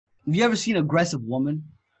Have you ever seen an aggressive woman?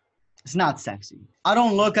 It's not sexy. I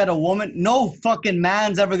don't look at a woman. No fucking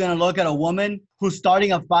man's ever gonna look at a woman who's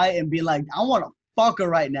starting a fight and be like, I want to fuck her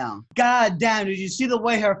right now. God damn, did you see the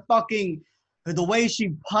way the way she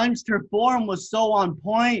punched? Her form was so on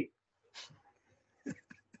point.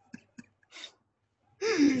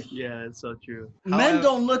 Yeah, it's so true. Men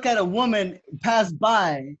don't look at a woman pass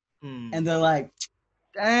by and they're like,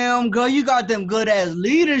 damn, girl, you got them good ass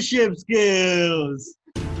leadership skills.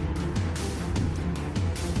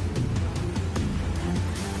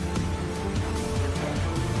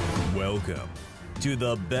 Welcome to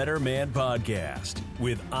the Better Man Podcast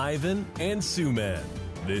with Ivan and Sumedh.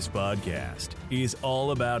 This podcast is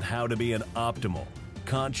all about how to be an optimal,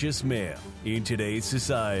 conscious male in today's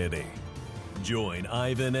society. Join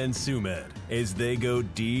Ivan and Sumedh as they go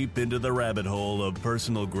deep into the rabbit hole of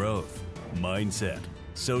personal growth, mindset,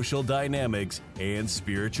 social dynamics, and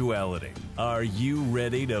spirituality. Are you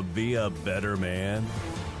ready to be a better man?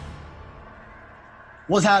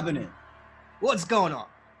 What's happening? What's going on?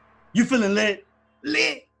 You feeling lit?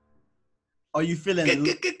 Lit. Are you feeling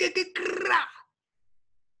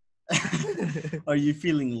Are you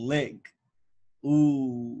feeling lick?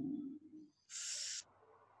 Ooh.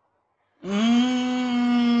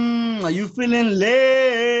 Are you feeling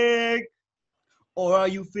lick? Or are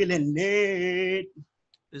you feeling lit?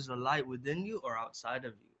 Is the light within you or outside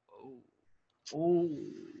of you? Oh,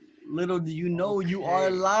 little do you know you Okay. are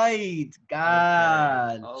light.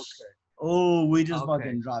 God. Okay. Oh, we just Okay.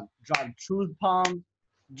 fucking dropped truth bombs,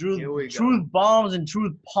 Here we truth go. bombs and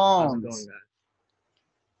truth How's it palms. going, guys?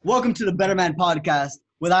 Welcome to the Better Man Podcast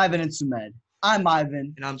with Ivan and Sumedh. I'm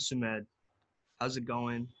Ivan. And I'm Sumedh. How's it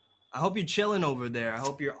going? I hope you're chilling over there. I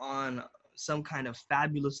hope you're on some kind of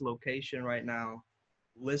fabulous location right now,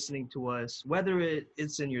 listening to us, whether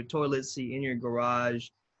it's in your toilet seat, in your garage,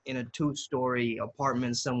 in a 2-story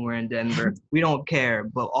apartment somewhere in Denver. We don't care,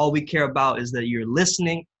 but all we care about is that you're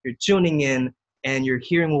listening, you're tuning in, and you're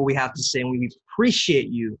hearing what we have to say, and we appreciate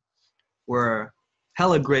you. We're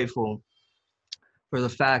hella grateful for the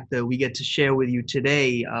fact that we get to share with you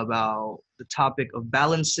today about the topic of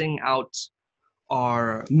balancing out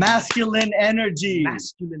our Masculine energy.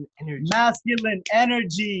 masculine energy, Masculine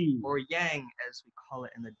energy. or yang, as we call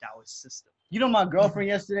it in the Taoist system. You know, my girlfriend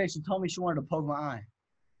yesterday, she told me she wanted to poke my eye.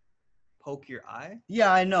 Poke your eye?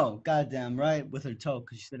 Yeah, I know. Goddamn, right? With her toe,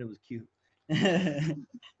 because she said it was cute.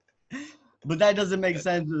 But that doesn't make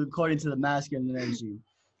sense according to the masculine energy,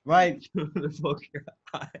 right? Poke your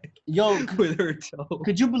eye Yo, with her toe.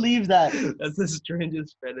 could you believe that? That's the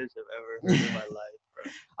strangest fetish I've ever heard in my life,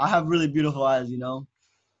 bro. I have really beautiful eyes, you know?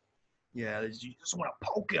 Yeah, you just want to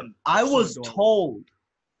poke him. I So was adorable. told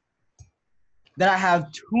that I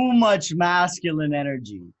have too much masculine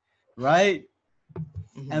energy, right?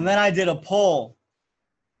 Mhm. And then I did a poll.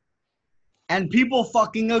 And people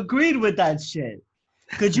fucking agreed with that shit.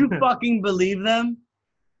 Could you fucking believe them?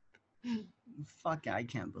 Fuck, I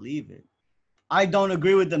can't believe it. I don't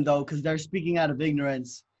agree with them, though, because they're speaking out of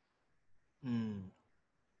ignorance.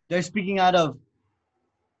 They're speaking out of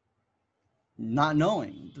not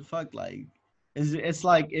knowing. The fuck, like, it's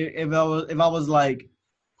like if I was like,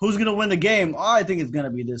 who's gonna win the game? Oh, I think it's gonna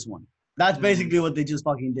be this one. That's basically what they just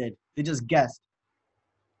fucking did. They just guessed.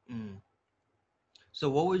 So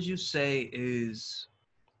what would you say is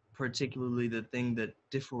particularly the thing that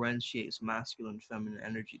differentiates masculine and feminine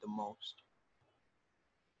energy the most?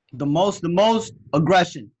 The most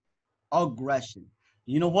aggression.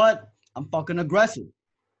 You know what? I'm fucking aggressive.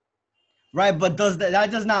 Right? But that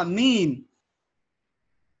does not mean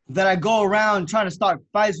that I go around trying to start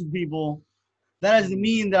fights with people. That doesn't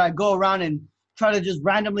mean that I go around and try to just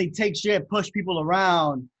randomly take shit, push people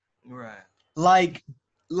around. Right. Like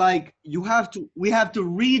we have to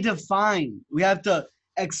redefine. We have to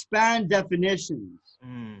expand definitions.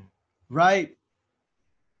 Right?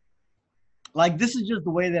 Like, this is just the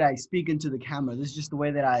way that I speak into the camera. This is just the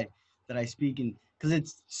way that I speak in, because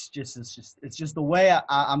it's just the way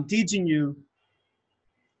I'm teaching you,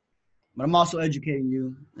 but I'm also educating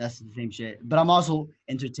you. That's the same shit. But I'm also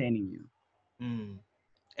entertaining you.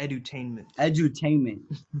 Edutainment. Edutainment.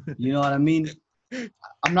 You know what I mean?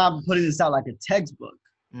 I'm not putting this out like a textbook.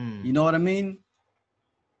 You know what I mean?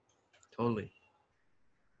 Totally.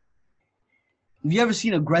 Have you ever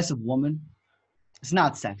seen an aggressive woman? It's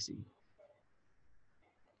not sexy.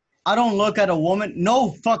 I don't look at a woman.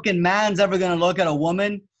 No fucking man's ever gonna look at a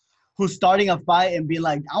woman who's starting a fight and be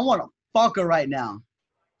like, I want to fuck her right now.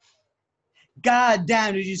 God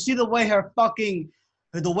damn, did you see the way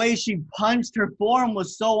the way she punched? Her form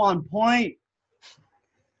was so on point.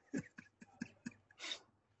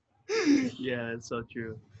 Yeah, it's so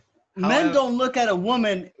true. Men don't look at a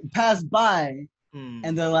woman pass by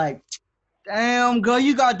and they're like, damn, girl,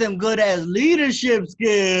 you got them good ass leadership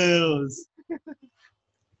skills.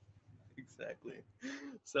 Exactly.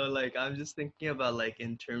 So like I'm just thinking about like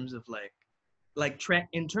in terms of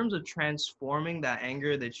in terms of transforming that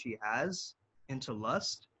anger that she has into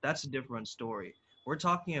lust, that's a different story. We're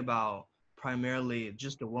talking about primarily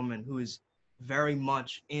just a woman who is very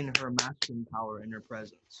much in her masculine power in her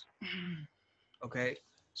presence. Okay?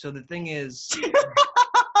 So the thing is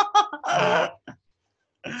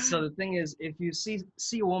if you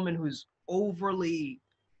see a woman who's overly,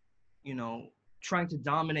 you know, trying to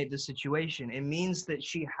dominate the situation, it means that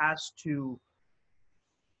she has to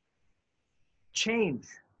change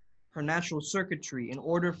her natural circuitry in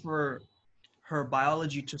order for her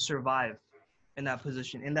biology to survive in that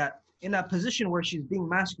position. In that position where she's being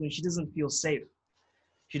masculine, she doesn't feel safe.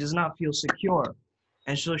 She does not feel secure.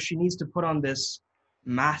 And so she needs to put on this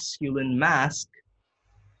masculine mask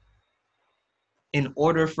in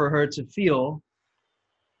order for her to feel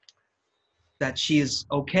that she is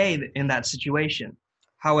okay in that situation.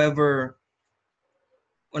 However,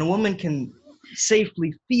 when a woman can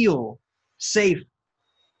safely feel safe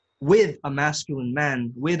with a masculine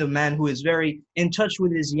man, with a man who is very in touch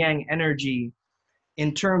with his yang energy,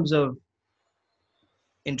 in terms of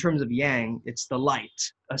yang, it's the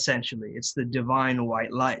light, essentially. It's the divine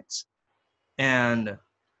white light. And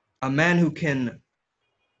a man who can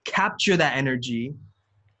capture that energy,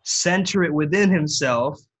 center it within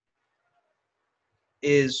himself,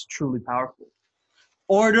 is truly powerful.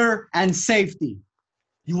 Order and safety.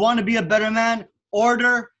 You want to be a better man?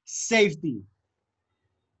 Order, safety.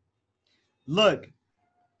 Look,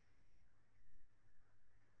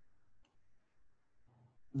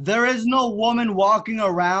 there is no woman walking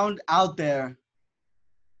around out there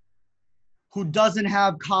who doesn't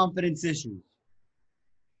have confidence issues.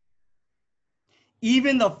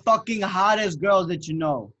 Even the fucking hottest girls that you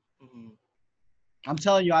know. I'm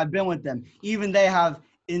telling you, I've been with them. Even they have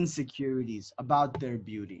insecurities about their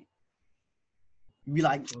beauty. You be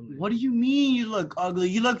like, what do you mean you look ugly?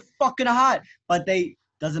 You look fucking hot. But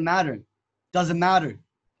doesn't matter. Doesn't matter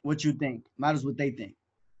what you think. Matters what they think.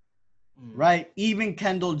 Right? Even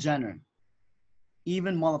Kendall Jenner.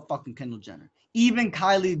 Even motherfucking Kendall Jenner. Even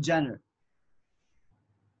Kylie Jenner.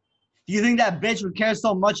 Do you think that bitch would care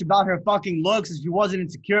so much about her fucking looks if she wasn't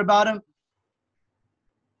insecure about them?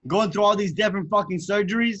 Going through all these different fucking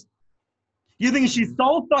surgeries? You think she's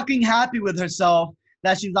so fucking happy with herself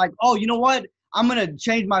that she's like, oh, you know what? I'm going to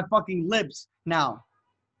change my fucking lips now.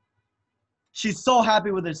 She's so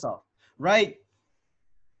happy with herself, right?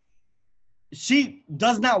 She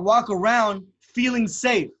does not walk around feeling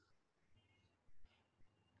safe.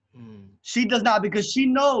 She does not, because she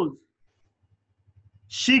knows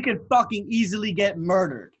she could fucking easily get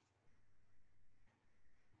murdered.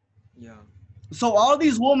 Yeah. So all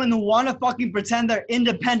these women who want to fucking pretend they're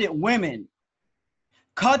independent women,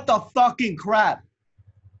 cut the fucking crap.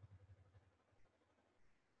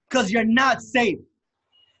 Because you're not safe.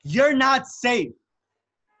 You're not safe.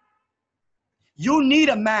 You need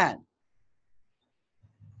a man.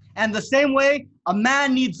 And the same way, a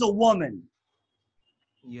man needs a woman.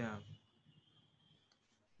 Yeah.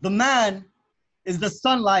 The man is the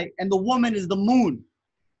sunlight and the woman is the moon.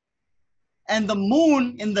 And the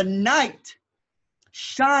moon in the night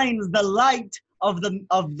shines the light of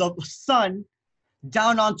the sun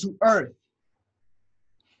down onto earth.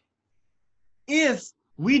 If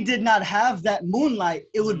we did not have that moonlight,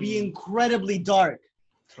 it would be incredibly dark.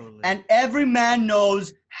 Totally. And every man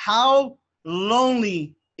knows how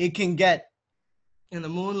lonely it can get. In the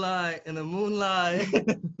moonlight.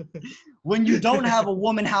 When you don't have a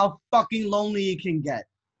woman, how fucking lonely it can get.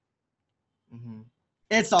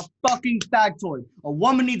 It's a fucking factoid. A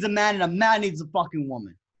woman needs a man and a man needs a fucking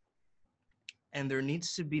woman. And there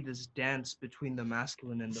needs to be this dance between the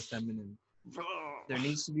masculine and the feminine. There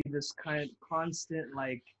needs to be this kind of constant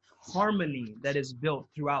like harmony that is built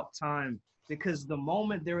throughout time. Because the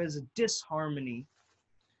moment there is a disharmony,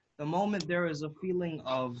 the moment there is a feeling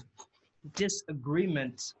of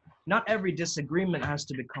disagreement, not every disagreement has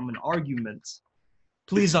to become an argument.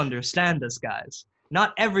 Please understand this, guys.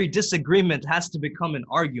 Not every disagreement has to become an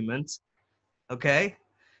argument, okay?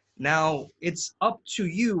 Now, it's up to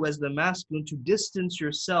you as the masculine to distance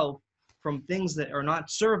yourself from things that are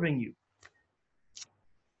not serving you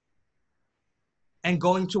and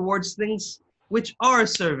going towards things which are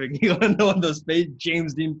serving you. I know those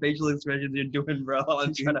James Dean facial expressions you're doing, bro.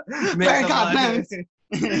 I'm trying to make them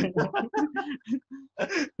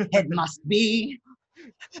It must be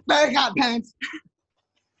Burger pants.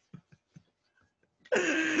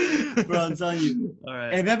 Bro, I'm telling you. All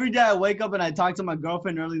right. If every day I wake up and I talk to my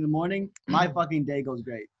girlfriend early in the morning, my fucking day goes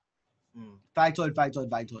great. Factoid, factoid,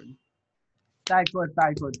 factoid. Factoid,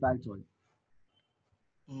 factoid, factoid.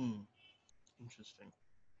 Interesting.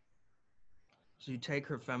 So you take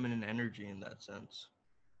her feminine energy in that sense.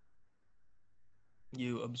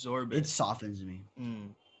 You absorb it. It softens me.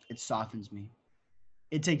 It softens me.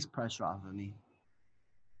 It takes pressure off of me.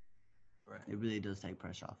 Right. It really does take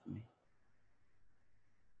pressure off of me.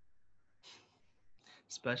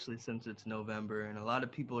 Especially since it's November, and a lot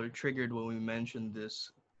of people are triggered when we mention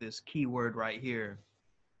this keyword right here.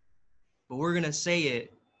 But we're gonna say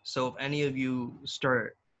it, so if any of you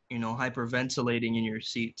start, hyperventilating in your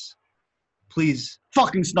seats, please,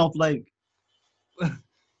 Fucking snowflake.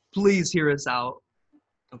 please hear us out,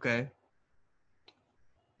 okay?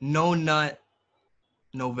 No nut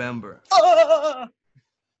November.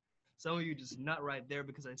 Some of you just nut right there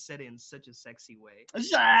because I said it in such a sexy way.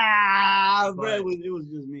 Bro, it was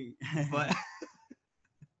just me. But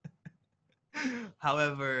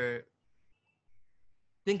however,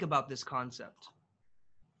 think about this concept.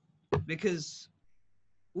 Because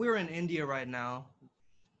we're in India right now,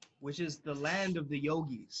 which is the land of the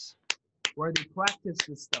yogis, where they practice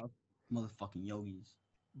this stuff. Motherfucking yogis.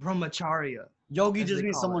 Brahmacharya. Yogi just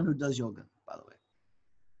means someone who does yoga, by the way.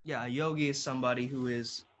 Yeah, a yogi is somebody who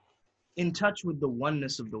is in touch with the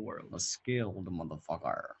oneness of the world. A skilled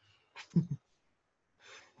motherfucker.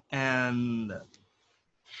 And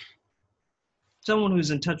someone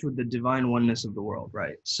who's in touch with the divine oneness of the world,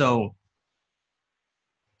 right? So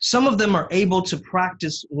some of them are able to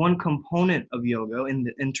practice one component of yoga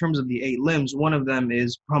in terms of the 8 limbs. One of them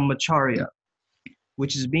is brahmacharya,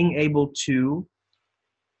 which is being able to,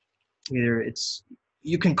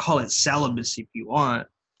 you can call it celibacy if you want.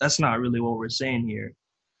 That's not really what we're saying here.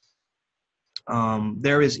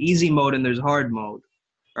 There is easy mode and there's hard mode,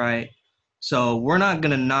 right? So we're not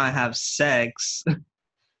gonna not have sex.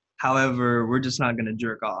 However, we're just not gonna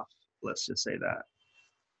jerk off. Let's just say that.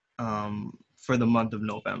 For the month of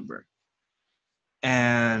November.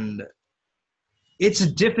 And it's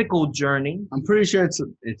a difficult journey. I'm pretty sure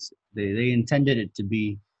they intended it to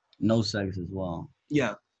be no sex as well.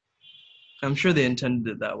 Yeah. I'm sure they intended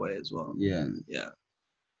it that way as well. Yeah. Yeah.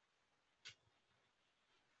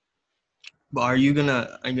 But are you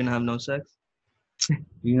gonna have no sex? If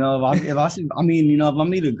I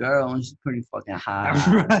meet a girl and she's pretty fucking hot.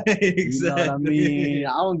 Right, exactly. You know what I mean? I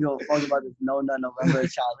don't give a fuck about this no nut November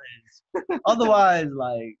challenge. Otherwise,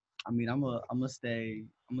 I'm gonna stay,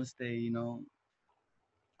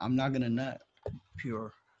 I'm not gonna nut.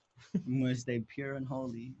 Pure. I'm gonna stay pure and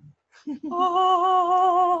holy.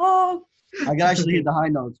 I can actually hit the high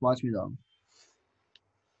notes. Watch me though.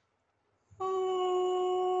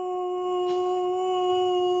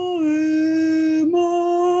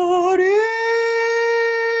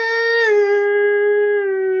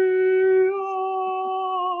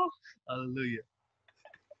 Hallelujah.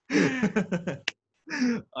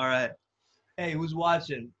 All right. Hey, who's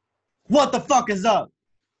watching? What the fuck is up?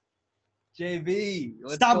 JB.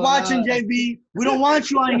 Stop watching, on? JB. We don't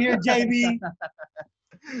want you on here, JB.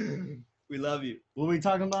 We love you. What are we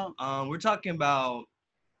talking about? We're talking about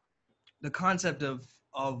the concept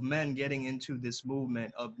of men getting into this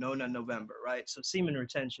movement of No Nut November, right? So semen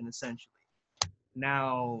retention, essentially.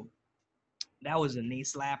 Now, that was a knee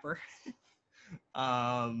slapper.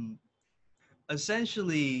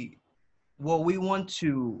 Essentially, what we want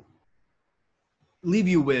to leave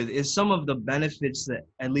you with is some of the benefits that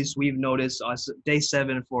at least we've noticed on day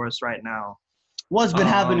 7 for us right now. What's been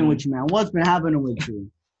happening with you, man? What's been happening with you?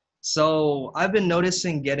 So I've been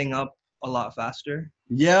noticing getting up a lot faster.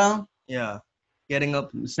 Yeah? Yeah. Getting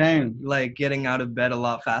up. Same. Like getting out of bed a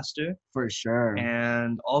lot faster. For sure.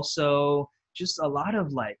 And also just a lot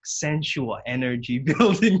of sensual energy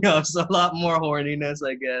building up. So a lot more horniness,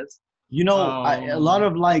 I guess. A lot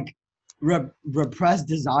of repressed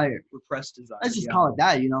desire. Repressed desire. Let's just call it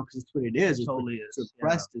that, because it's what it is. It totally is. It's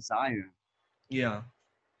repressed desire. Yeah.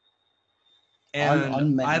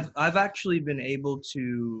 And I've actually been able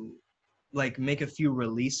to make a few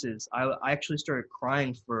releases. I actually started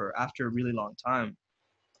crying after a really long time.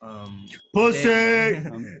 Pussy.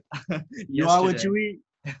 You are what you eat.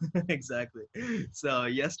 Exactly. So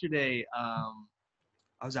yesterday, I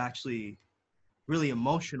was actually really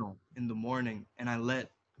emotional in the morning, and I let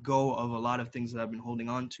go of a lot of things that I've been holding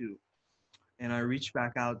on to, and I reached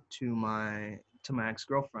back out to my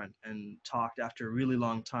ex-girlfriend and talked after a really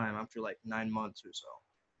long time, after 9 months or so.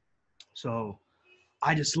 So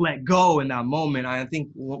I just let go in that moment. I think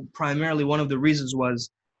primarily one of the reasons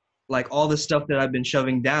was like all the stuff that I've been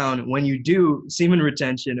shoving down, when you do semen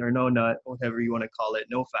retention or no nut, whatever you want to call it,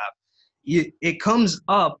 no fap, it comes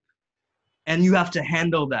up and you have to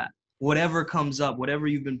handle that. Whatever comes up, whatever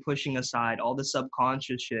you've been pushing aside, all the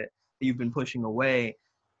subconscious shit that you've been pushing away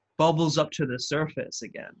bubbles up to the surface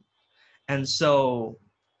again. And so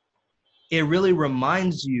it really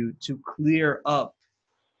reminds you to clear up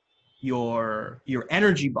your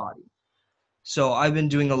energy body. So I've been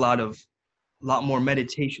doing a lot more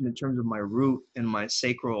meditation in terms of my root and my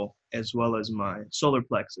sacral as well as my solar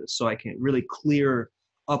plexus, so I can really clear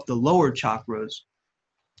up the lower chakras,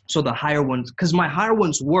 so the higher ones, because my higher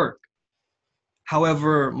ones work.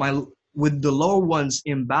 However, with the lower ones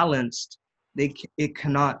imbalanced, it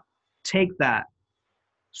cannot take that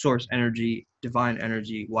source energy, divine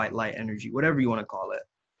energy, white light energy, whatever you want to call it,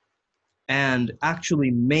 and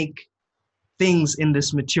actually make things in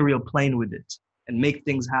this material plane with it, and make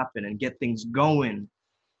things happen and get things going.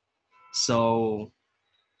 So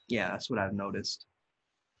yeah, that's what I've noticed.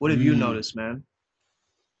 What have you noticed, man?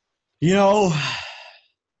 You know,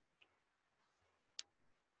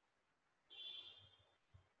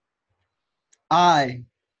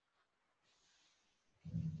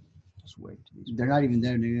 Just wait to these. they're not even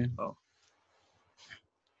there, nigga. Oh.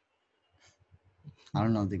 I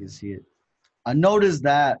don't know if they can see it. I noticed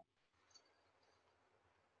that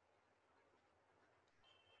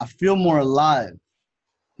I feel more alive.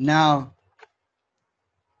 Now,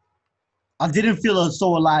 I didn't feel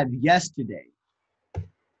so alive yesterday.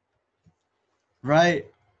 Right?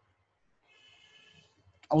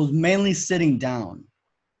 I was mainly sitting down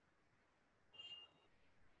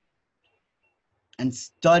and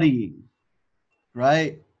studying,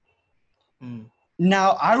 right?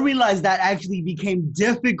 Now, I realized that actually became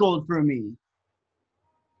difficult for me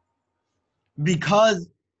because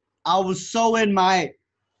I was so in my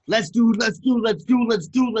let's do,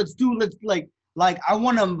 like I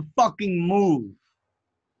want to fucking move.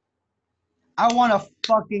 I want to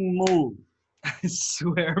fucking move. I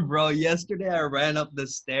swear, bro, yesterday I ran up the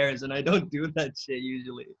stairs, and I don't do that shit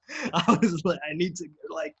usually. I was like, I need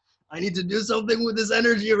to do something with this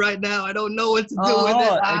energy right now. I don't know what to do with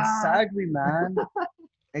it. Exactly, man.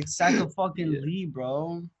 Exactly,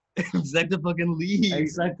 bro. Exactly.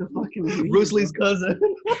 Exactly. Bruce Lee's cousin.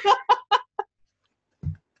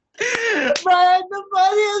 Man, the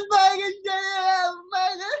funniest fucking shit ever,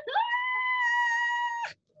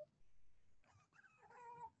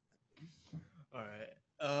 All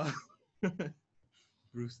right.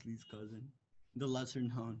 Bruce Lee's cousin, the lesser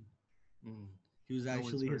known. He was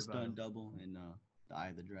actually his stunt double in The Eye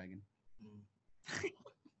of the Dragon.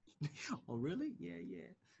 Oh, really?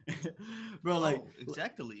 Yeah. Bro, like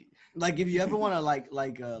exactly. Like if you ever want to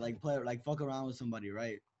play fuck around with somebody,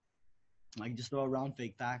 right? Like just throw around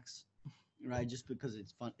fake facts, right? Just because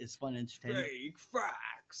it's fun, entertaining. Fake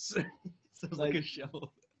facts. Sounds like a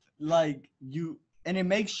show. And it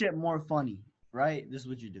makes shit more funny, right? This is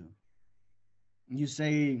what you do. You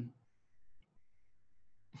say,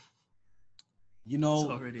 let's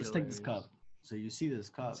hilarious. Take this cup. So you see this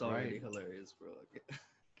cup, it's already hilarious, bro.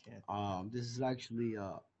 This is actually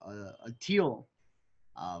a teal,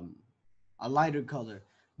 a lighter color.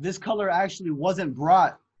 This color actually wasn't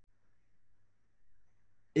brought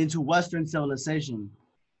into Western civilization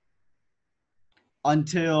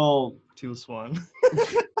until Teal Swan.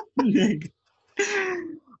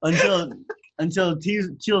 until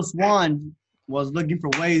Teal Swan was looking for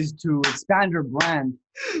ways to expand her brand.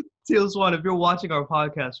 Teal Swan, if you're watching our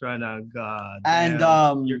podcast right now, God, and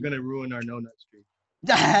damn, you're gonna ruin our no nut streak.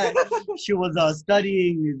 She was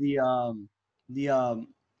studying the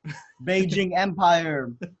Beijing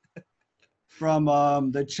Empire from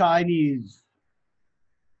the Chinese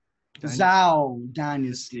Zhao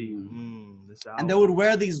dynasty. And they would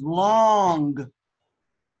wear these long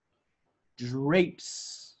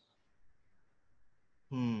drapes.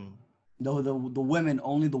 The women,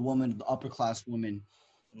 only the women, the upper class women.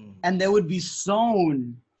 And they would be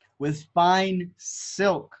sewn with fine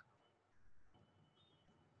silk.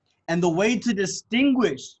 And the way to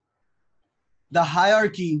distinguish the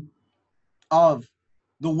hierarchy of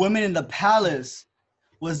the women in the palace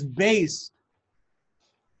was based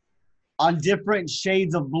on different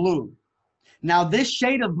shades of blue. Now, this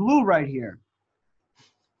shade of blue right here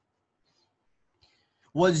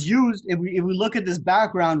was used, if we look at this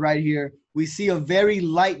background right here, we see a very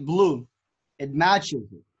light blue. It matches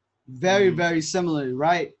it. Very, very similarly,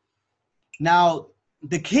 right? Now,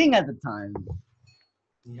 the king at the time,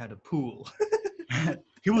 he had a pool.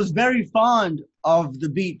 He was very fond of the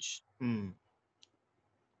beach.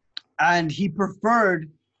 And he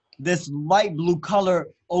preferred this light blue color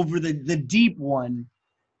over the deep one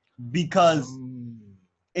because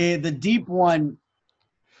the deep one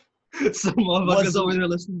Some motherfuckers over there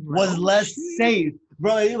listening was less safe.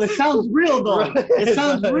 Bro, it sounds real though. Right. It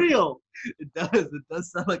sounds real. It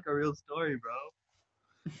does sound like a real story, bro.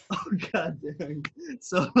 Oh god damn.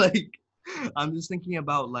 So like I'm just thinking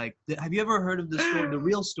about like have you ever heard of the story, the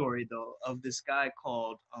real story though, of this guy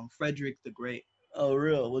called Frederick the Great? Oh,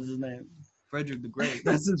 real? What's his name? Frederick the Great.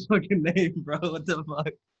 That's his fucking name, bro. What the fuck?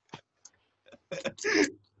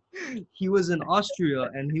 He was in Austria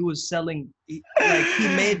and he was selling he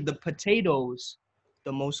made the potatoes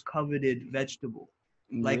the most coveted vegetable,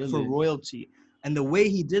 like for royalty. And the way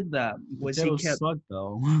he did that was the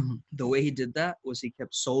way he did that was he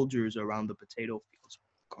kept soldiers around the potato fields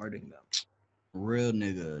guarding them. Real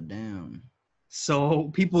nigga, damn.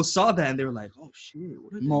 So people saw that and they were like, "Oh shit,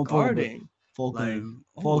 what are they guarding?"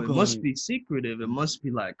 It must be secretive. It must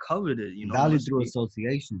be like coveted, you know. Value through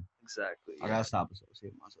association. Exactly. I gotta stop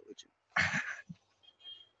associating myself with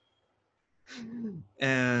you.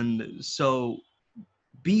 And so,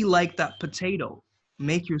 be like that potato.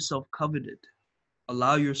 Make yourself coveted.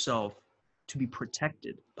 Allow yourself to be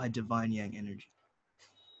protected by divine yang energy.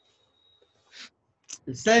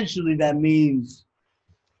 Essentially, that means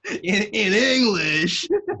in English.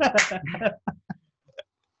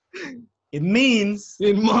 It means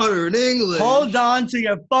in modern English. Hold on to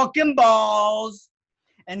your fucking balls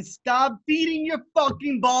and stop feeding your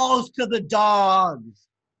fucking balls to the dogs.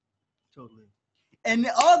 Totally. In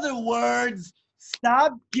other words,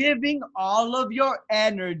 stop giving all of your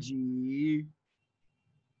energy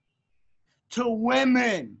to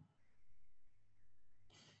women.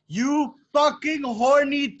 You fucking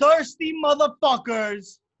horny, thirsty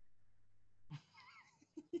motherfuckers.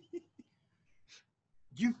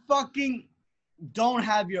 You fucking don't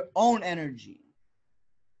have your own energy.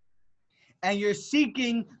 And you're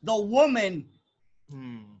seeking the woman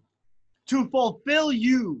to fulfill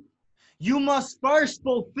you. You must first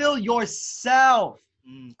fulfill yourself.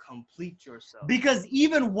 Complete yourself. Because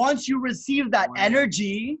even once you receive that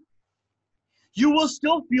energy, you will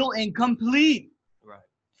still feel incomplete. Right.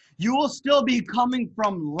 You will still be coming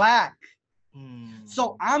from lack.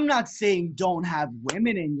 So I'm not saying don't have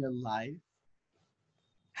women in your life.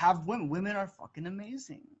 Have women. Women are fucking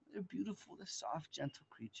amazing. They're beautiful. They're soft, gentle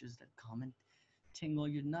creatures that come and tingle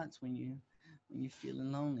your nuts when you're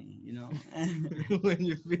feeling lonely, you know. When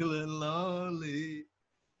you're feeling lonely.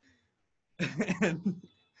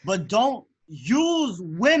 But don't use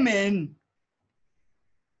women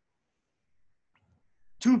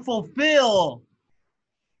to fulfill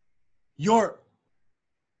your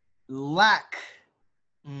lack.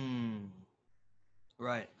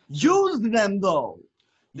 Right. Use them though.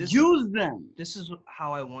 Use them. This is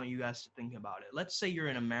how I want you guys to think about it. Let's say you're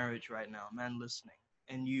in a marriage right now, man listening,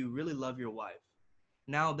 and you really love your wife.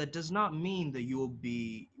 Now, that does not mean that you will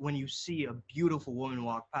be, when you see a beautiful woman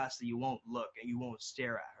walk past, that you won't look and you won't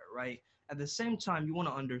stare at her, right? At the same time, you want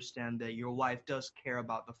to understand that your wife does care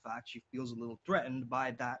about the fact she feels a little threatened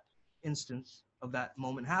by that instance of that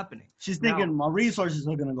moment happening. She's thinking, my resources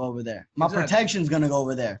are going to go over there. My protection's going to go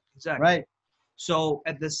over there. Exactly. Right? So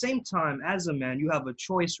at the same time, as a man, you have a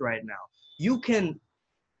choice right now. You can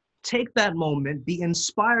take that moment, be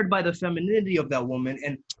inspired by the femininity of that woman,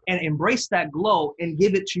 and embrace that glow and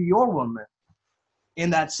give it to your woman. In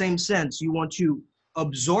that same sense, you want to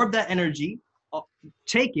absorb that energy,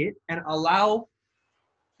 take it, and allow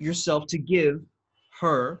yourself to give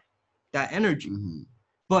her that energy.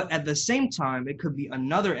 But at the same time, it could be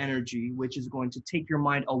another energy which is going to take your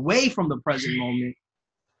mind away from the present moment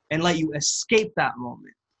and let you escape that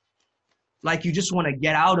moment. Like you just want to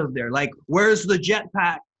get out of there. Like, where's the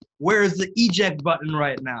jetpack? Where's the eject button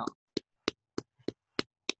right now?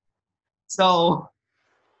 So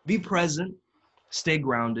be present, stay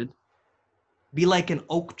grounded, be like an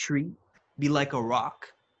oak tree, be like a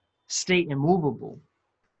rock, stay immovable,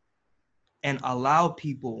 and allow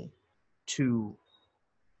people to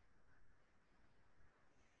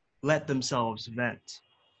let themselves vent.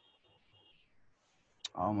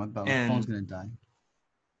 Oh my God, my phone's gonna die.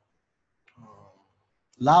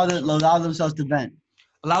 Allow themselves to vent.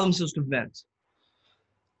 Allow themselves to vent.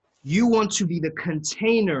 You want to be the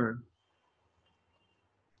container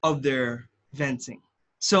of their venting.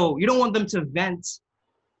 So you don't want them to vent,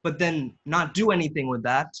 but then not do anything with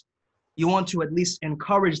that. You want to at least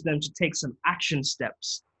encourage them to take some action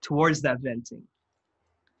steps towards that venting.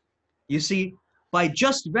 You see, by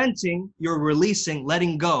just venting, you're releasing,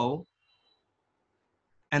 letting go,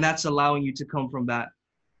 and that's allowing you to come from that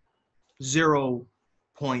 0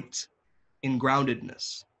 point in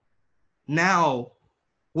groundedness. Now,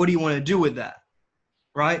 what do you want to do with that?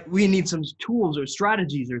 right? We need some tools or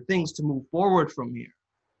strategies or things to move forward from here.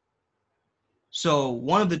 So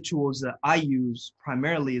one of the tools that I use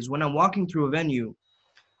primarily is when I'm walking through a venue,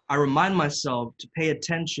 I remind myself to pay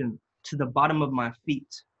attention to the bottom of my feet.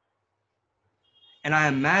 And I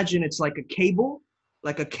imagine it's like a cable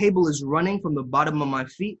is running from the bottom of my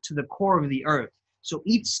feet to the core of the earth. So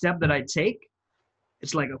each step that I take,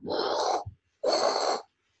 it's like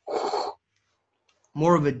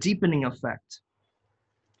more of a deepening effect.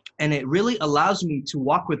 And it really allows me to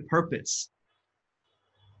walk with purpose.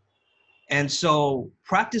 And so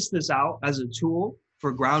practice this out as a tool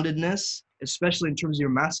for groundedness, especially in terms of your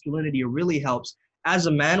masculinity. It really helps. As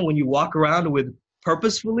a man, when you walk around with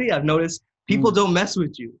purposefully, I've noticed people don't mess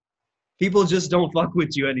with you. People just don't fuck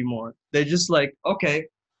with you anymore. They're just like, okay,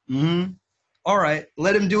 all right,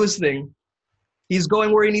 let him do his thing. He's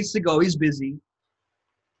going where he needs to go. He's busy.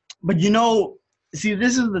 But see,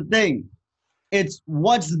 this is the thing. It's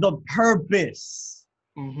what's the purpose,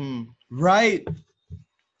 right?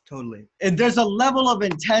 Totally. If there's a level of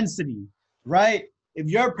intensity, right? If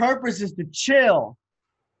your purpose is to chill,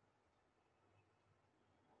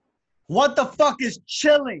 what the fuck is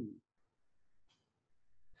chilling?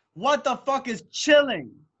 What the fuck is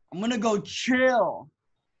chilling? I'm gonna go chill.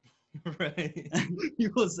 Right.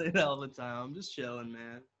 You will say that all the time. I'm just chilling,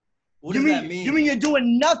 man. What does that mean? You mean you're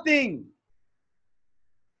doing nothing?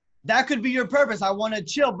 That could be your purpose. I want to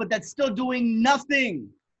chill, but that's still doing nothing.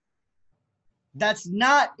 That's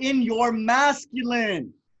not in your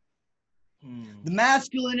masculine. The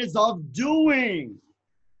masculine is of doing.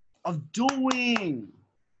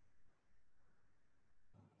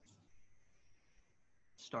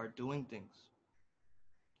 Start doing things.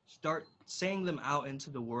 Start saying them out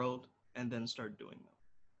into the world and then start doing them.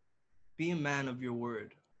 Be a man of your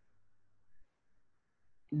word.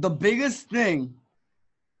 The biggest thing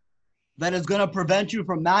that is going to prevent you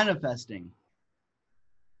from manifesting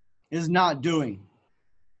is not doing.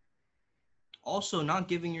 Also, not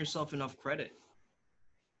giving yourself enough credit.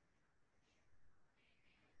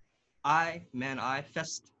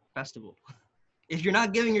 Festival. If you're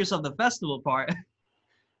not giving yourself the festival part,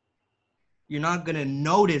 you're not going to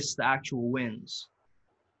notice the actual wins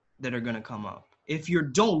that are going to come up. If you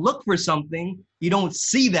don't look for something, you don't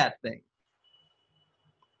see that thing.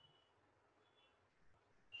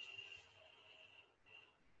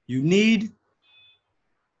 You need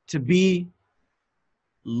to be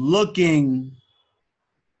looking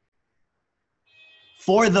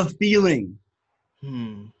for the feeling.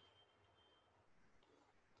 The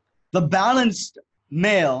balanced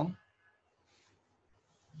male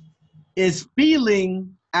is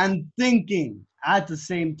feeling and thinking at the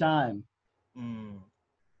same time.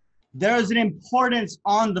 There is an importance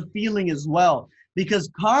on the feeling as well, because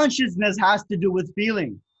consciousness has to do with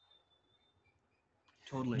feeling.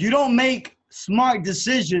 Totally. You don't make smart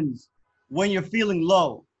decisions when you're feeling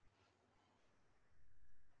low.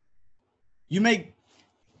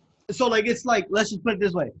 It's like, let's just put it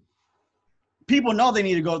this way. People know they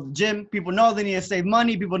need to go to the gym. People know they need to save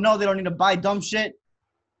money. People know they don't need to buy dumb shit,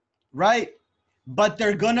 right? But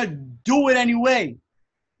they're gonna do it anyway.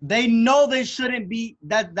 They know they shouldn't be.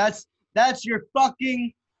 That's your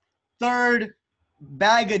fucking third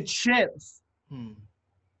bag of chips.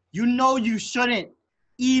 You know you shouldn't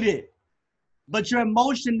eat it, but your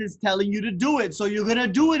emotion is telling you to do it, so you're gonna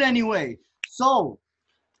do it anyway. So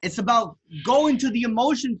it's about going to the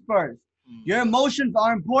emotions first. Your emotions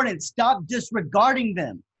are important. Stop disregarding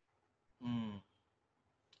them.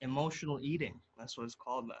 Emotional eating. That's what it's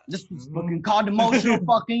called. That. This is fucking called emotional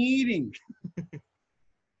fucking eating.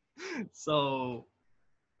 So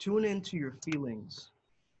tune into your feelings.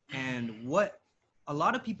 And what a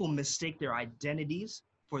lot of people mistake their identities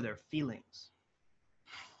for their feelings.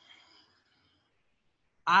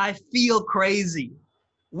 I feel crazy.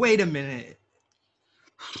 Wait a minute.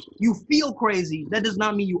 You feel crazy. That does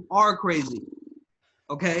not mean you are crazy.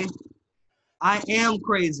 Okay? I am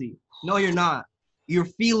crazy. No, you're not. You're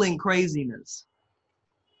feeling craziness.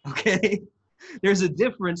 Okay? There's a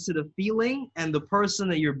difference to the feeling and the person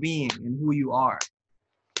that you're being and who you are.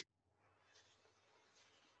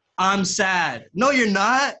 I'm sad. No, you're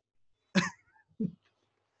not.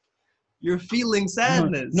 You're feeling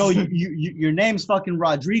sadness. No, your name's fucking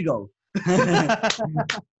Rodrigo.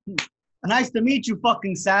 Nice to meet you,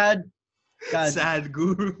 fucking sad. God. Sad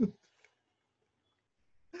guru.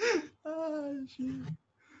 Oh, shit.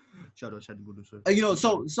 Shout out, guru, sir.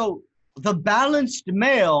 So the balanced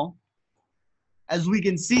male, as we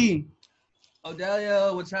can see, Oh,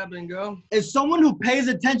 Delia, what's happening, girl? is someone who pays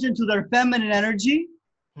attention to their feminine energy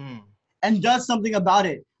and does something about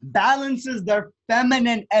it. Balances their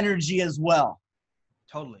feminine energy as well.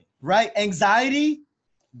 Totally. Right? Anxiety,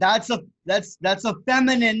 that's a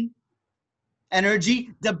feminine energy.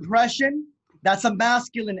 Depression, that's a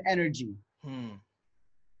masculine energy.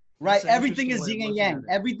 Right? Everything is yin and yang.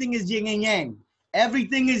 Everything is yin and yang.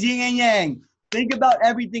 Everything is yin and yang. Think about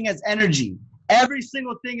everything as energy. Every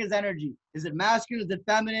single thing is energy. Is it masculine? Is it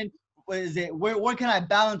feminine? Is it where can I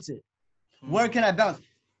balance it? Where can I balance?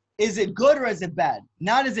 Is it good or is it bad?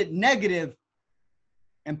 Not is it negative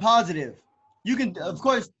and positive. You can, of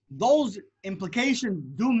course, those implications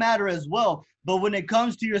do matter as well. But when it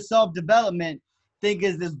comes to your self-development, think,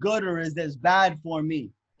 is this good or is this bad for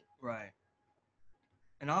me? Right.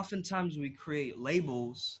 And oftentimes we create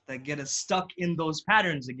labels that get us stuck in those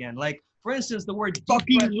patterns again. Like, for instance, the word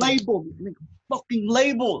fucking labels. Fucking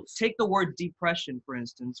labels. Take the word depression, for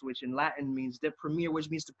instance, which in Latin means deprimere,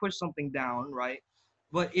 which means to push something down, right?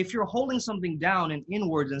 But if you're holding something down and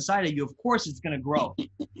inwards inside of you, of course it's going to grow.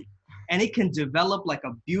 And it can develop like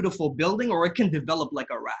a beautiful building, or it can develop like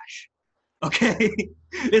a rash. Okay?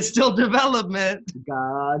 It's still development.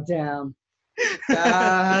 God damn.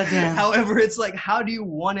 God damn. However, it's like, how do you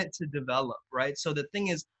want it to develop, right? So the thing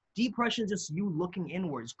is, depression is just you looking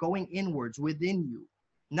inwards, going inwards within you.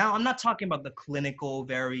 Now, I'm not talking about the clinical,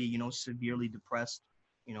 very, severely depressed,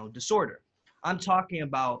 disorder. I'm talking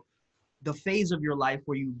about the phase of your life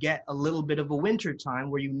where you get a little bit of a winter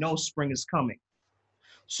time where spring is coming.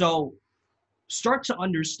 So start to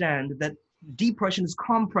understand that depression is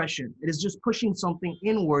compression. It is just pushing something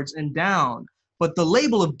inwards and down. But the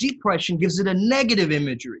label of depression gives it a negative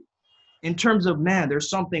imagery in terms of, man, there's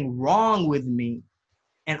something wrong with me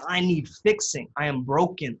and I need fixing. I am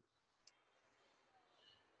broken.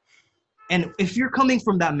 And if you're coming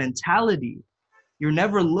from that mentality, you're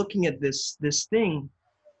never looking at this thing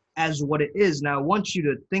as what it is. Now, I want you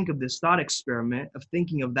to think of this thought experiment of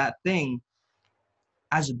thinking of that thing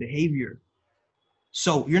as a behavior.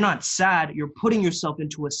 So you're not sad, you're putting yourself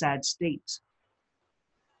into a sad state.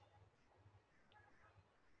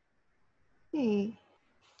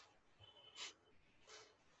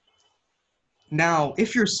 Now,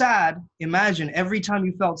 if you're sad, imagine every time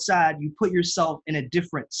you felt sad, you put yourself in a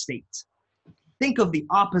different state. Think of the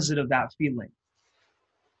opposite of that feeling.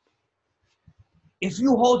 If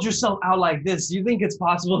you hold yourself out like this, you think it's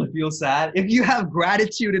possible to feel sad? If you have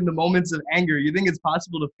gratitude in the moments of anger, you think it's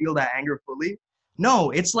possible to feel that anger fully?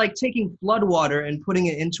 No, it's like taking flood water and putting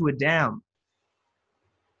it into a dam.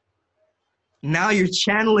 Now you're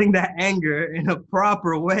channeling that anger in a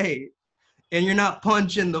proper way, and you're not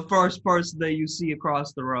punching the first person that you see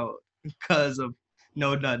across the road because of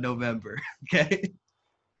No Nut November, okay?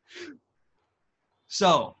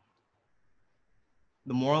 So,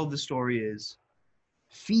 the moral of the story is,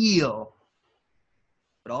 feel,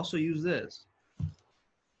 but also use this.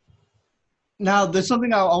 Now, there's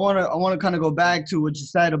something I want to kind of go back to what you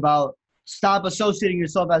said about stop associating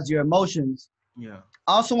yourself as your emotions. Yeah.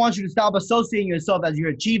 I also want you to stop associating yourself as your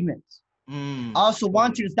achievements. I also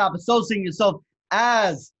want you to stop associating yourself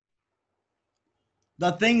as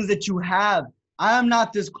the things that you have. I am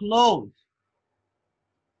not this clothes.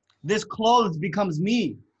 This clothes becomes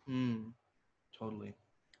me. Totally.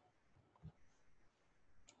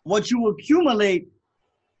 What you accumulate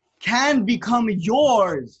can become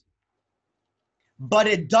yours, but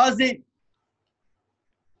it doesn't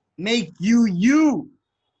make you you.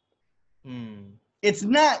 It's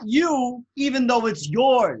not you, even though it's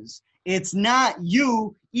yours. It's not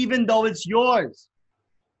you, even though it's yours.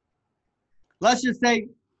 Let's just say,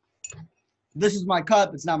 this is my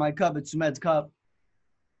cup. It's not my cup. It's Sumedh's cup.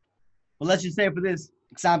 But let's just say for this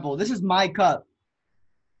example, this is my cup.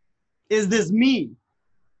 Is this me?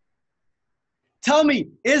 Tell me,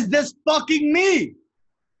 is this fucking me?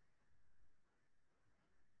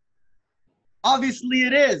 Obviously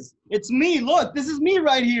it is. It's me. Look, this is me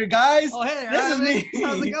right here, guys. Oh, hey, this is me.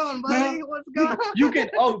 How's it going, buddy? What's going on? You can,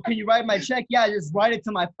 can you write my check? Yeah, just write it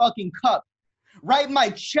to my fucking cup. Write my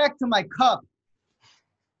check to my cup.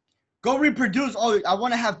 Go reproduce. Oh, I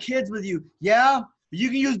want to have kids with you. Yeah? You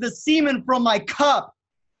can use the semen from my cup.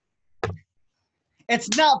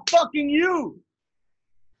 It's not fucking you.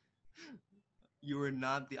 You are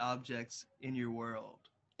not the objects in your world.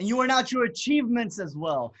 And you are not your achievements as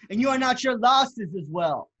well. And you are not your losses as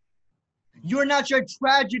well. You are not your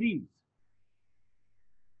tragedies.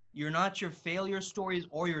 You're not your failure stories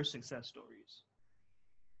or your success stories.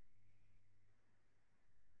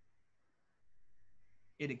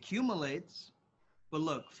 It accumulates, but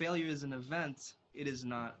look, failure is an event. It is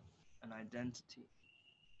not an identity.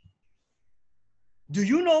 Do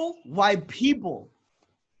you know why people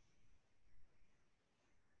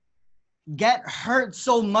get hurt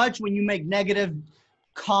so much when you make negative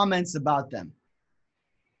comments about them?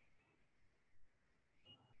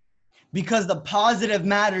 because the positive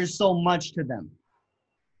matters so much to them.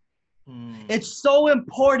 Mm. It's so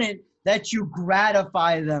important that you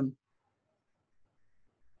gratify them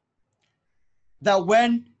that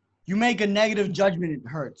when you make a negative judgment, it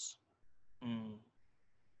hurts. Mm.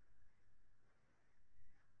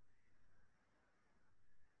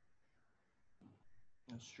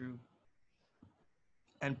 That's true.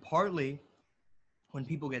 And partly, when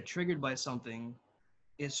people get triggered by something,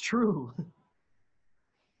 it's true.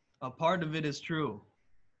 A part of it is true.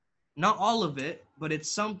 Not all of it, but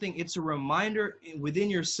it's something, it's a reminder within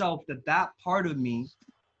yourself that that part of me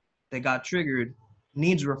that got triggered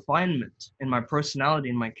needs refinement in my personality,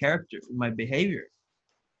 in my character, in my behavior.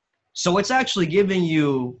 So it's actually giving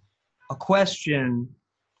you a question,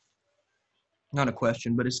 not a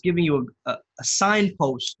question, but it's giving you a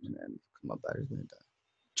signpost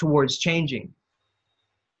towards changing.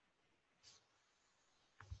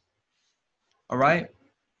 All right?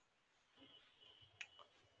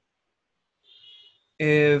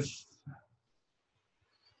 If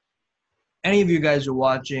any of you guys are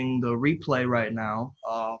watching the replay right now,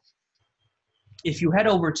 if you head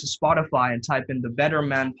over to Spotify and type in the Better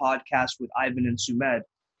Man Podcast with Ivan and Sumedh.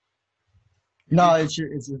 No, it's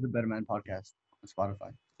just the Better Man Podcast on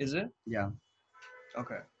Spotify. Is it? Yeah.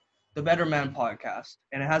 Okay. The Better Man Podcast.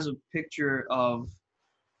 And it has a picture of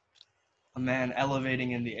a man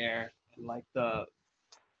elevating in the air, like the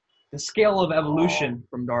scale of evolution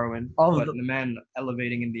from Darwin, but the man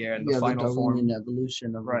elevating in the air in the final form. The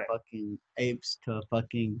evolution of the fucking apes to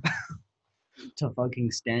fucking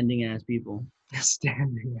standing ass people.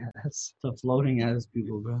 Standing ass. To floating ass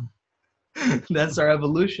people, bro. That's our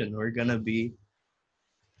evolution. We're gonna be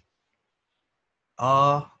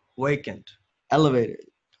awakened. Elevated.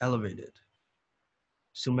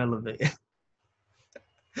 Sumelevated.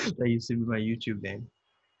 That used to be my YouTube name.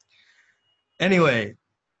 Anyway,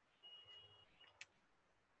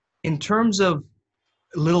 in terms of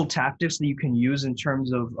little tactics that you can use in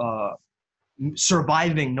terms of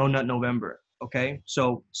surviving No Nut November, okay?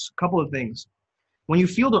 So a couple of things. When you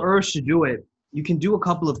feel the urge to do it, you can do a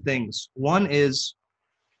couple of things. One is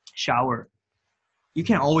shower. You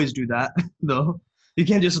can't always do that, though. You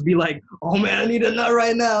can't just be like, oh man, I need a nut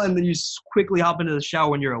right now, and then you quickly hop into the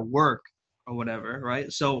shower when you're at work or whatever,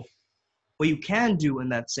 right? So what you can do in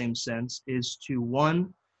that same sense is to,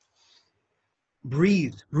 one,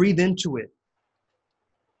 breathe into it.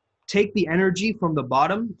 Take the energy from the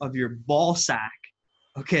bottom of your ball sack,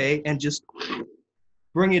 okay, and just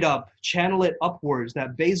bring it up, channel it upwards.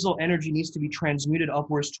 That basal energy needs to be transmuted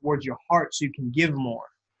upwards towards your heart so you can give more.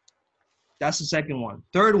 That's the second one.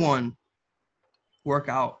 Third one, work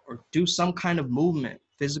out or do some kind of movement,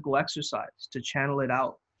 physical exercise to channel it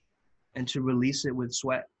out and to release it with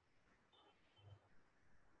sweat.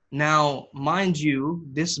 Now, mind you,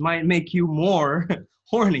 this might make you more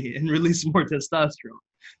horny and release more testosterone.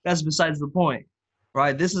 That's besides the point,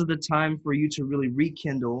 right? This is the time for you to really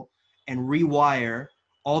rekindle and rewire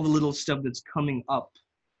all the little stuff that's coming up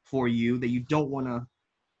for you that you don't want to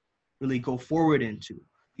really go forward into.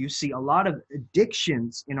 You see, a lot of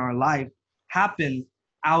addictions in our life happen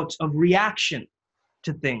out of reaction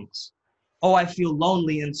to things. Oh, I feel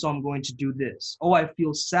lonely, and so I'm going to do this. Oh, I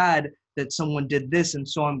feel sad that someone did this, and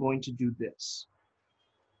so I'm going to do this.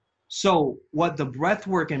 So what the breath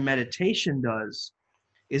work and meditation does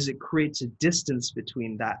is it creates a distance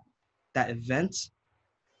between that event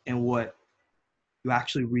and what you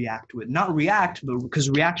actually react with. Not react, but because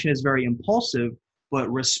reaction is very impulsive,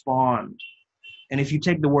 but respond. And if you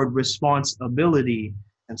take the word responsibility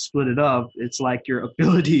and split it up, it's like your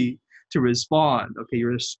ability to respond, okay,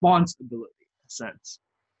 your responsibility in a sense.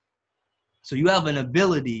 So you have an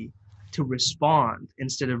ability to respond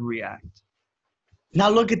instead of react. Now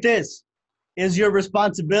look at this. Is your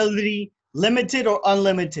responsibility limited or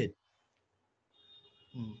unlimited?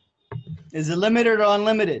 Is it limited or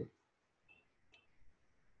unlimited?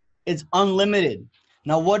 It's unlimited.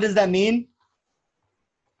 Now what does that mean?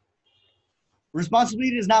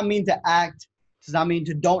 Responsibility does not mean to act, does not mean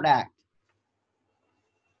to don't act.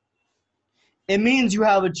 It means you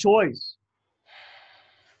have a choice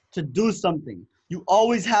to do something. You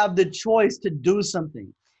always have the choice to do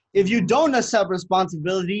something. If you don't accept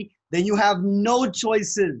responsibility, then you have no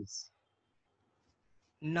choices.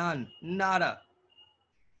 None. Nada.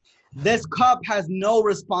 This cup has no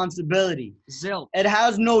responsibility. Zilch. It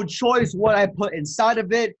has no choice what I put inside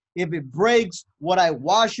of it, if it breaks, what I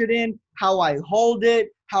wash it in, how I hold it,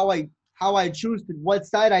 how I choose to, what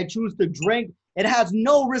side I choose to drink. It has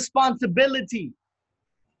no responsibility.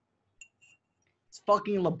 It's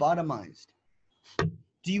fucking lobotomized.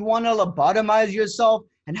 Do you want to lobotomize yourself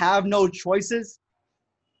and have no choices?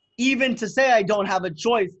 Even to say I don't have a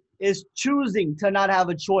choice is choosing to not have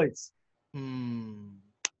a choice.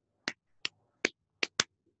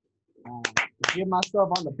 Give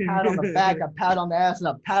myself on the pat on the back, a pat on the ass, and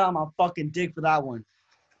a pat on my fucking dick for that one.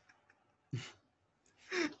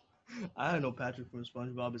 I don't know Patrick from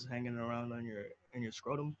SpongeBob is hanging around on your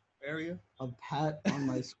scrotum area. A pat on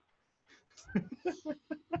my.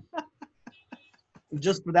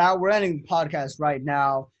 Just for that, we're ending the podcast right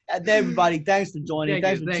now. And everybody, thanks for joining.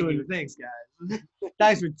 Thanks for tuning. Thanks, guys.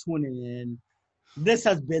 Thanks for tuning in. This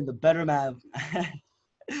has been the Better Man.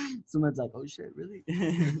 Someone's like, "Oh shit, really?"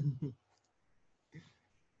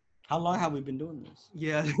 How long have we been doing this?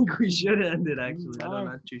 Yeah, I think we should end it actually. I'm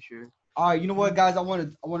not too sure. All right, you know what, guys? I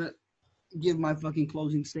want to give my fucking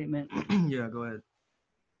closing statement. Yeah, go ahead.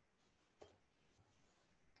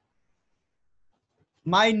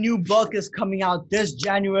 My new book is coming out this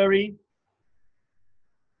January.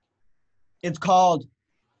 It's called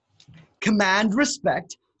Command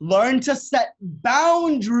Respect, Learn to Set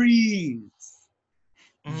Boundaries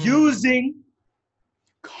Using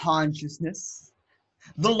Consciousness,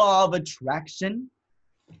 the Law of Attraction,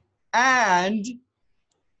 and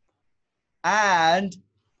I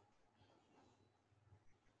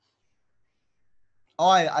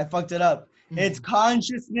fucked it up. It's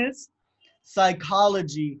consciousness,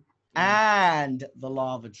 psychology, and the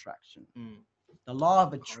law of attraction. The law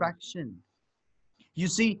of attraction. You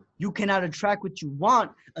see, you cannot attract what you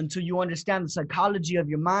want until you understand the psychology of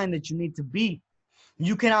your mind that you need to be.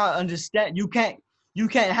 You cannot understand, you can't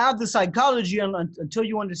have the psychology until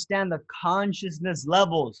you understand the consciousness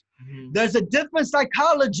levels. There's a different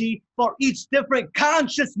psychology for each different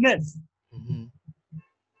consciousness.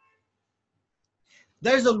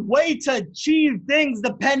 There's a way to achieve things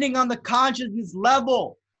depending on the consciousness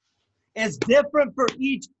level. It's different for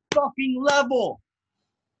each fucking level.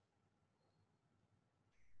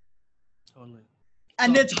 Totally.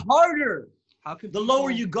 And it's harder How can the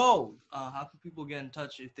lower you go. How can people get in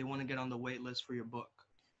touch if they want to get on the wait list for your book?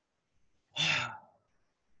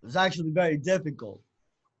 It's actually very difficult.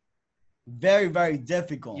 Very, very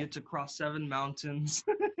difficult. You have to cross 7 mountains.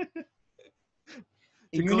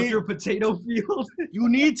 You go through a potato field. You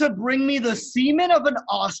need to bring me the semen of an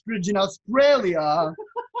ostrich in Australia.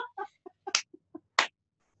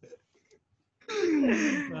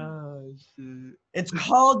 Oh, shit. It's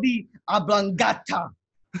called the oblongata.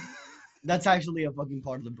 That's actually a fucking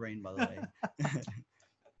part of the brain, by the way.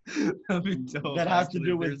 That'd be dope, that has to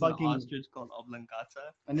do with There's fucking an ostrich called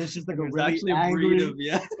oblongata. And it's just like a There's really actually angry. a breed of,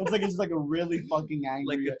 yeah. It's just like a really fucking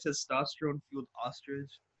angry. Like a testosterone-fueled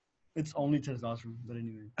ostrich. It's only testosterone, but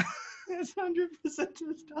anyway. It's 100%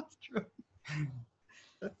 testosterone.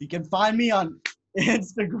 You can find me on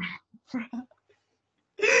Instagram.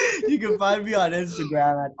 You can find me on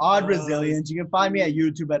Instagram at Odd Resilience. You can find me at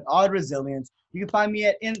YouTube at Odd Resilience. You can find me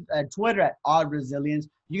at Twitter at Odd Resilience.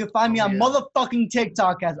 You can find me on motherfucking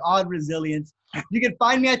TikTok as Odd Resilience. You can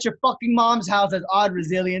find me at your fucking mom's house as Odd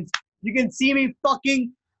Resilience. You can see me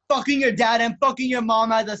fucking your dad and fucking your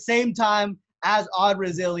mom at the same time as Odd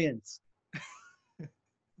Resilience.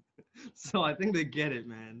 So I think they get it,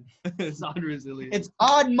 man. It's Odd Resilience. It's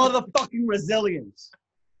Odd motherfucking Resilience.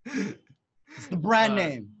 It's the brand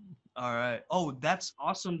name. All right. Oh, that's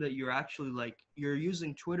awesome that you're actually you're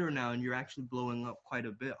using Twitter now and you're actually blowing up quite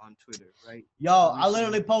a bit on Twitter, right? Yo, I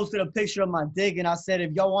literally posted a picture of my dick and I said,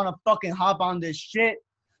 if y'all want to fucking hop on this shit,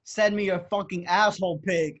 send me your fucking asshole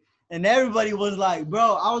pic. And everybody was like,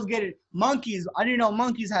 bro, I was getting monkeys. I didn't know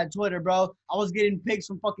monkeys had Twitter, bro. I was getting pics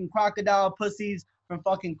from fucking crocodile pussies, from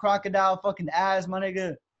fucking crocodile fucking ass, my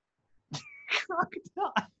nigga.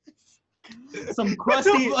 Crocodile. Some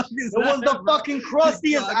crusty. It was the fucking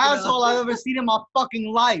crustiest asshole I've ever seen in my fucking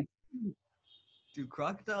life. Do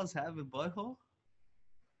crocodiles have a butthole?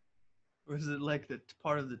 Or is it like the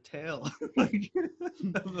part of the tail?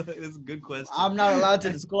 That's a good question. I'm not allowed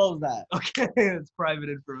to disclose that. Okay, it's private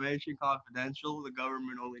information, confidential. The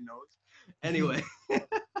government only knows. Anyway.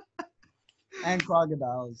 And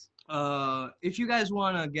crocodiles. If you guys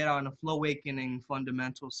want to get on a Flow Awakening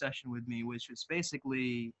fundamental session with me, which is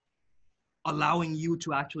basically allowing you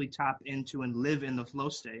to actually tap into and live in the flow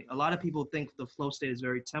state. A lot of people think the flow state is a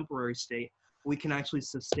very temporary state. We can actually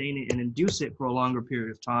sustain it and induce it for a longer period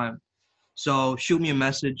of time. So shoot me a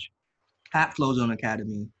message at Flowzone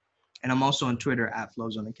Academy. And I'm also on Twitter at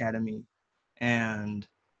Flowzone Academy and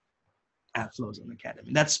at Flowzone Academy.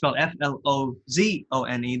 That's spelled Flozone.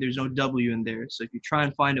 There's no W in there. So if you try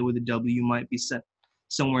and find it with a W, you might be set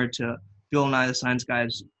somewhere to Bill Nye the Science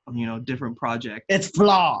Guy's, different project. It's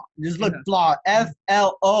Flaw. Just look Flaw.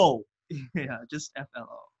 F-L-O. Yeah, just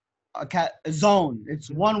F-L-O. Zone. It's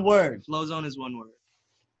one word. Flowzone is one word.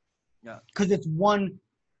 Yeah. Because it's one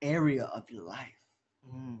area of your life.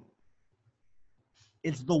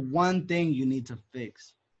 It's the one thing you need to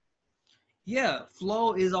fix. Yeah,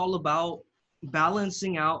 flow is all about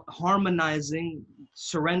balancing out, harmonizing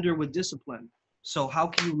surrender with discipline. So how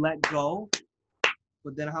can you let go?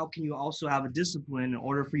 But then how can you also have a discipline in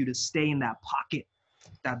order for you to stay in that pocket,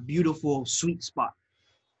 that beautiful sweet spot,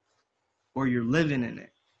 or you're living in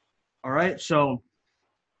it? All right. So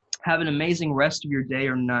have an amazing rest of your day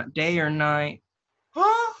or night,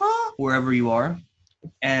 wherever you are.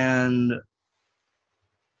 And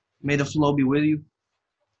may the flow be with you.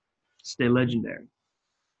 Stay legendary.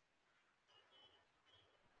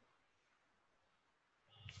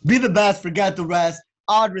 Be the best, forget the rest.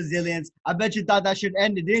 Odd resilience. I bet you thought that should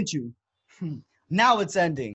end it, didn't you? Now it's ending.